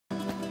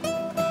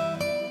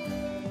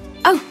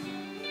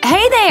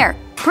Hey there,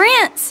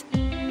 Prince!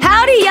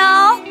 Howdy,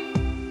 y'all!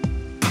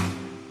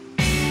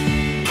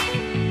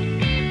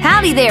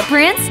 Howdy there,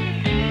 Prince.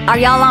 Are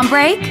y'all on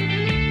break?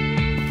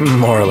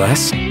 More or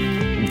less.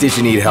 Did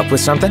you need help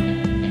with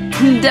something?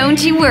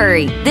 Don't you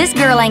worry. This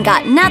girl ain't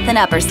got nothing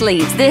up her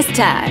sleeves this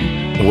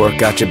time. Work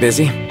got you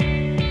busy?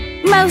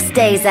 Most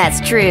days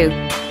that's true.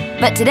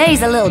 But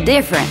today's a little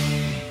different.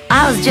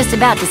 I was just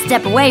about to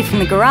step away from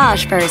the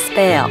garage for a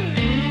spell.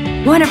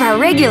 One of our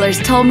regulars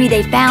told me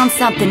they found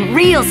something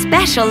real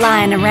special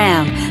lying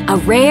around. A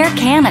rare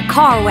can of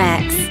car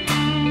wax.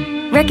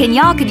 Reckon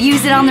y'all could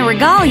use it on the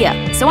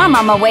regalia, so I'm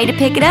on my way to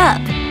pick it up.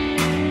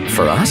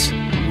 For us?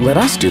 Let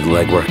us do the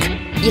legwork.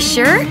 You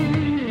sure?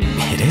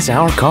 It is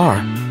our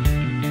car.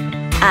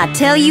 I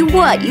tell you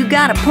what, you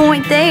got a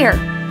point there.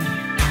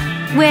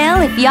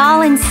 Well, if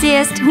y'all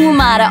insist, who am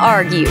I to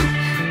argue?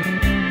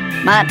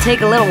 Might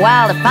take a little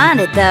while to find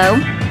it, though.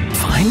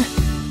 Fine.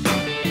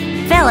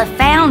 Fella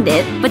found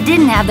it, but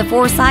didn't have the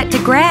foresight to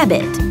grab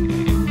it.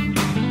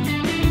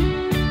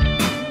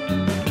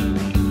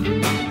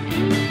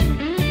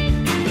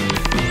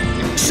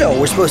 So,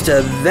 we're supposed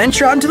to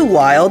venture out into the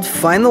wild,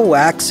 find the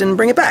wax, and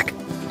bring it back.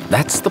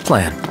 That's the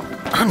plan.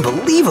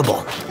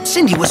 Unbelievable!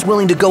 Cindy was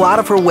willing to go out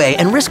of her way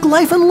and risk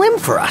life and limb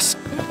for us.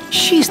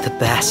 She's the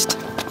best.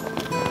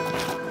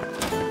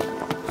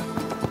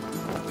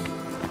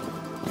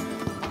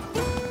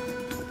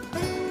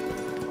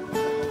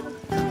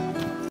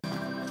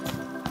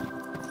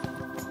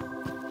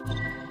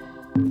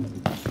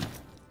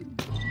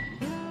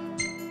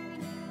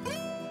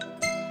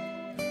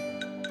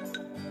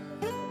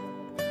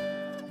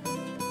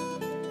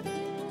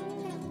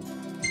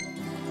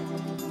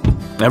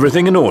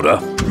 Everything in order?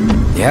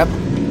 Yep.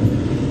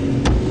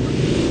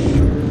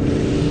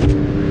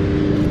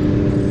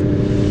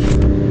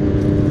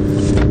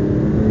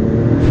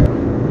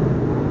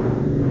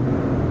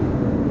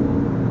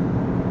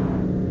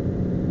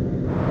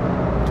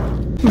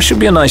 Should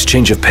be a nice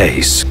change of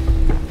pace.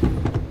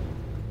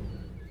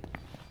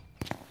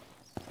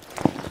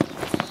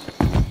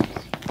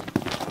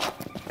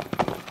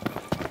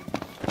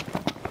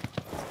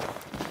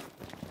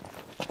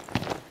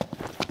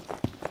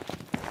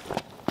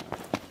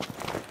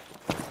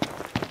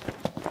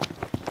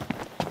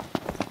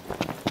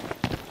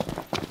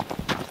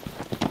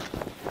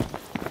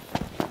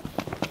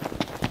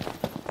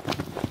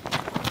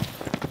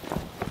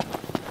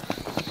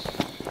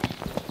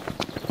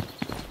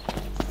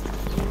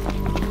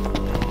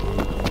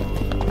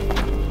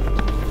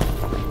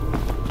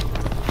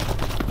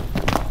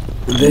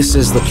 This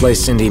is the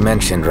place Cindy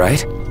mentioned,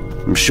 right?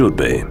 Should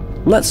be.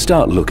 Let's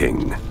start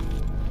looking.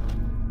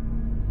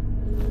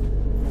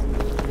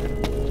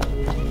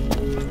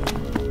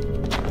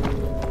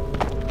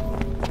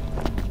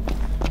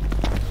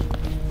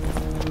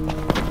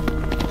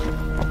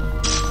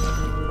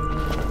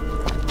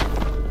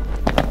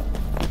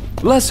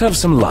 Let's have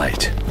some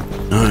light.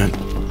 All right.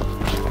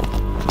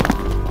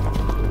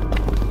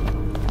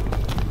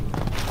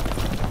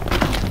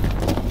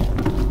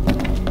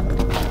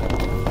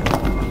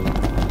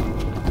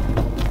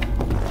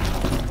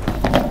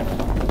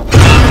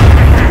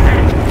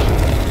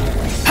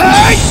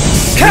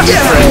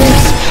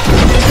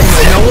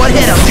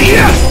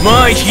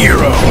 My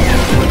hero!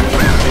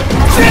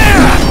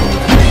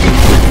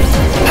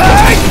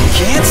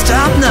 Can't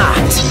stop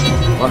not!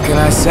 What can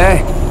I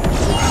say?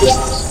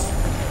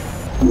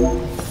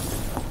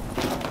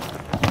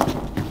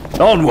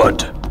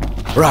 Onward!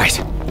 Right.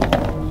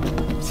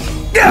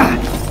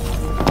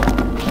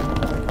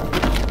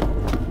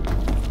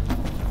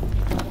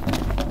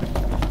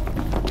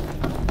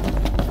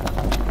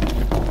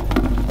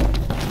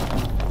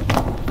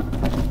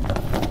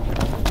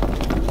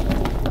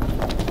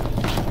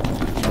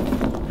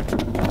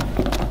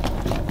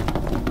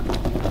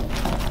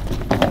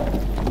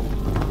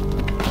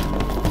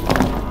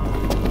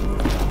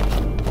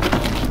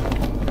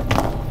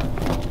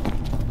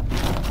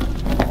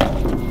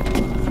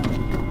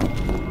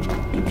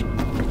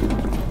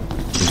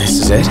 This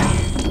is it?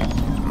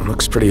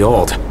 Looks pretty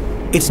old.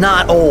 It's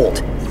not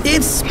old.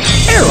 It's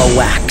arrow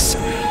wax.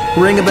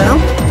 Ring a bell?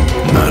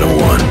 Not a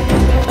one.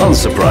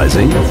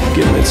 Unsurprising,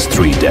 given it's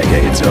 3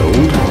 decades old.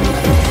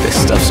 This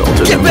stuff's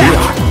older Get than back! we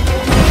are.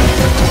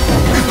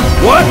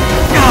 What?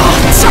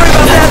 Oh, sorry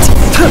about that!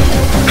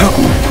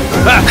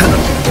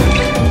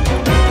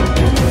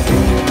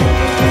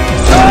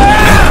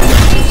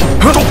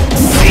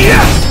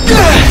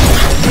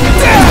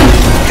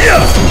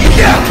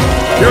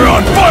 You're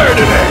on fire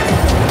today!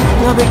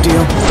 No big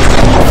deal.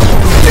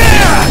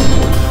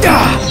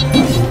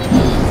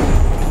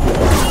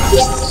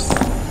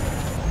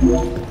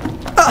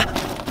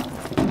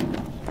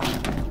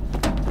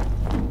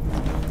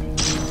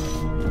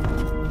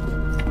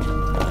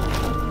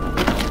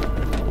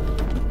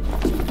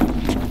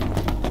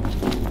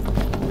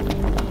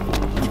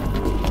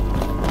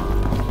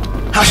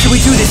 How should we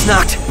do this,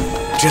 Noct?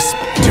 Just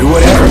do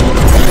whatever.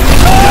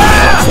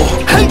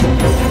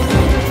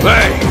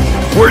 Hey,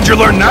 where'd you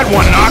learn that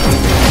one,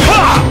 Noct?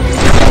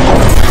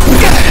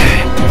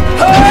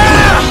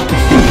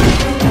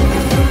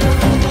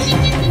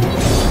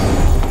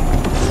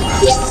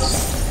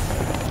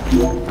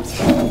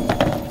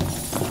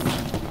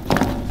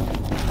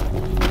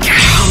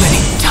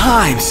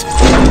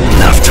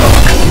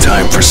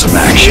 Time for some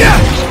action.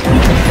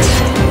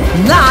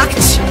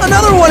 Knocked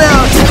another one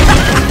out!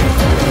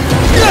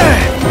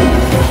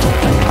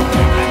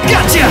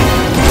 Gotcha!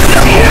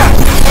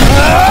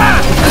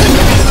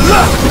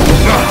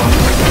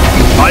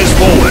 Eyes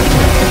forward.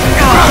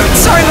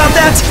 Sorry about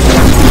that!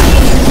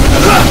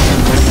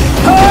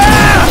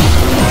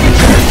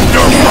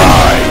 You're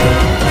fine.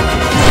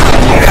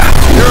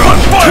 You're on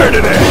fire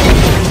today.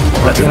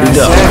 Let it be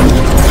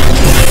done.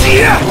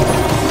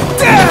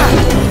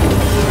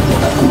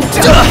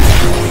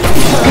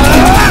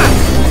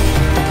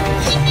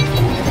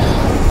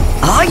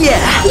 Oh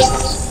yeah!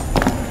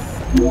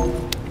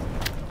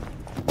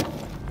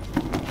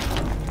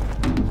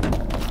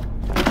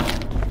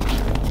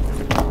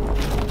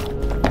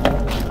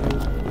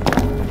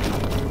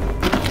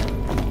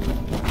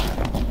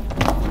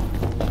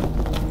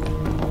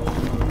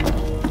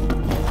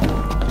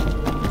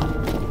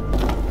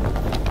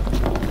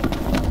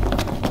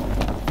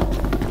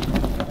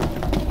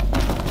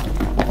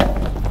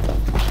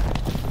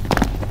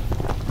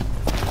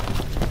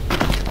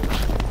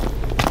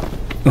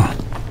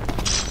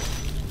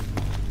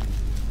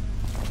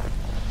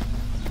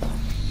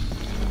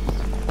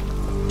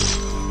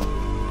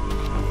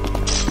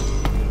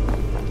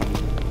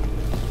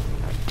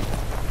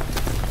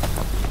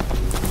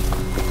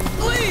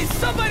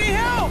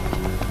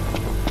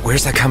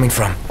 Where's that coming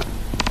from?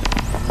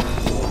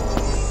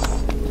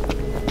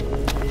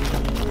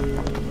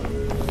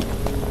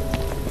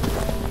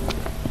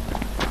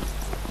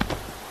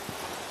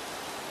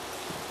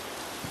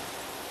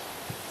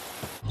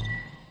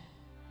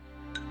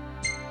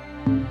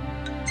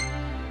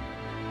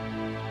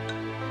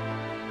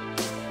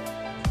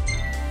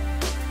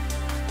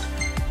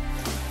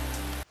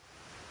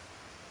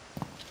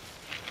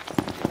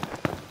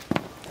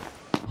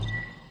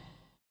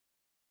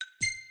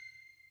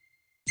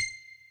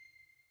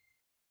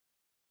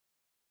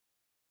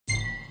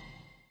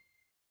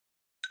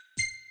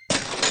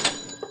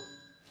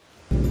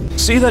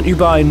 See that you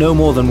buy no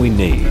more than we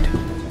need.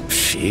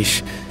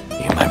 Sheesh.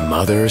 You my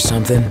mother or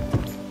something?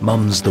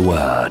 Mum's the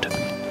word.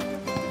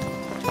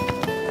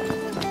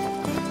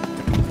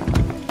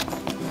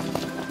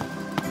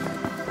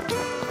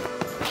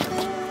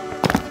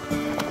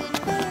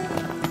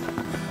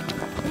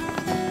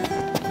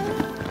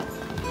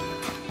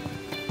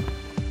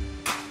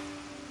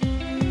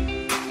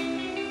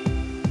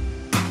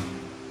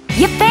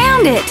 You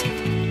found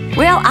it!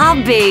 Well,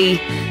 I'll be.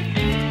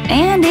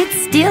 And it's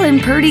still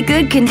in pretty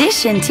good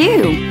condition,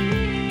 too.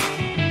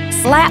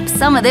 Slap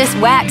some of this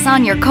wax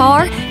on your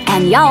car,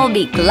 and y'all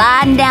be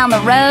gliding down the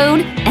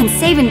road and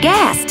saving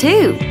gas,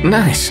 too.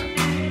 Nice.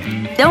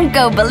 Don't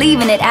go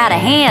believing it out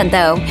of hand,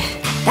 though.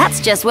 That's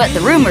just what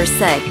the rumors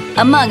say,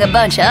 among a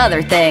bunch of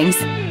other things.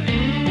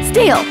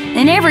 Still,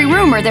 in every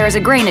rumor there's a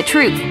grain of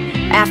truth.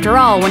 After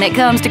all, when it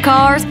comes to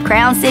cars,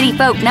 Crown City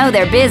folk know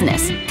their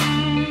business.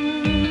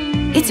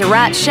 It's a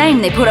right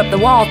shame they put up the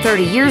wall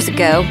 30 years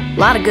ago. A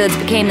lot of goods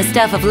became the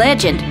stuff of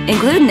legend,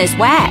 including this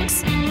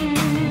wax.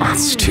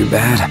 That's too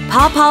bad.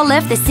 Pawpaw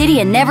left the city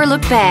and never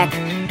looked back,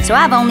 so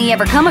I've only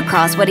ever come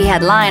across what he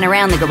had lying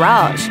around the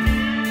garage.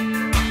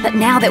 But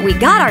now that we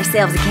got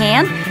ourselves a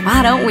can,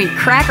 why don't we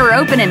crack her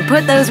open and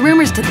put those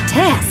rumors to the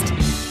test?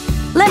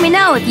 Let me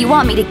know if you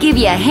want me to give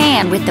you a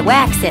hand with the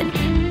waxing.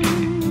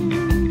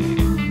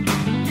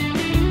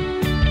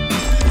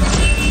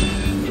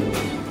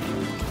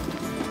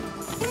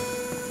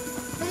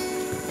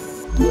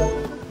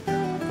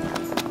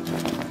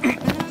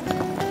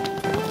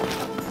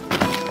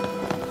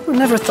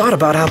 Never thought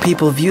about how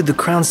people viewed the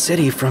Crown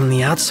City from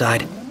the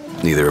outside.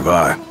 Neither have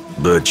I.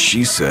 But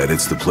she said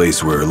it's the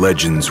place where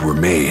legends were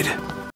made.